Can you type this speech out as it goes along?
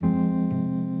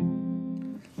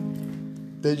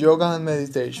The yoga and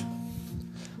meditation.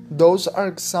 Those are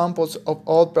examples of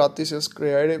all practices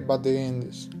created by the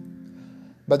Indians.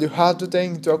 But you have to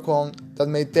take into account that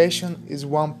meditation is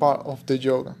one part of the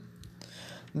yoga.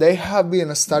 They have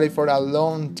been studied for a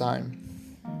long time.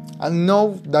 And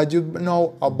know that you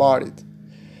know about it.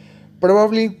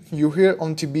 Probably you hear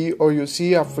on TV or you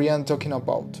see a friend talking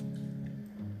about.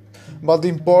 But the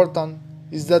important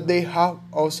is that they have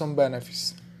awesome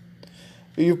benefits.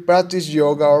 If you practice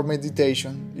yoga or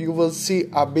meditation, you will see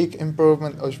a big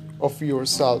improvement of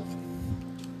yourself,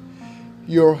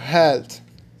 your health,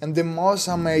 and the most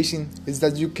amazing is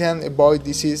that you can avoid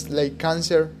disease like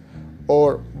cancer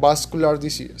or vascular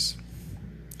disease.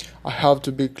 I have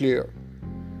to be clear.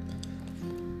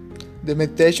 The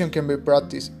meditation can be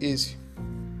practiced easy.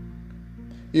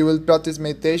 You will practice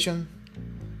meditation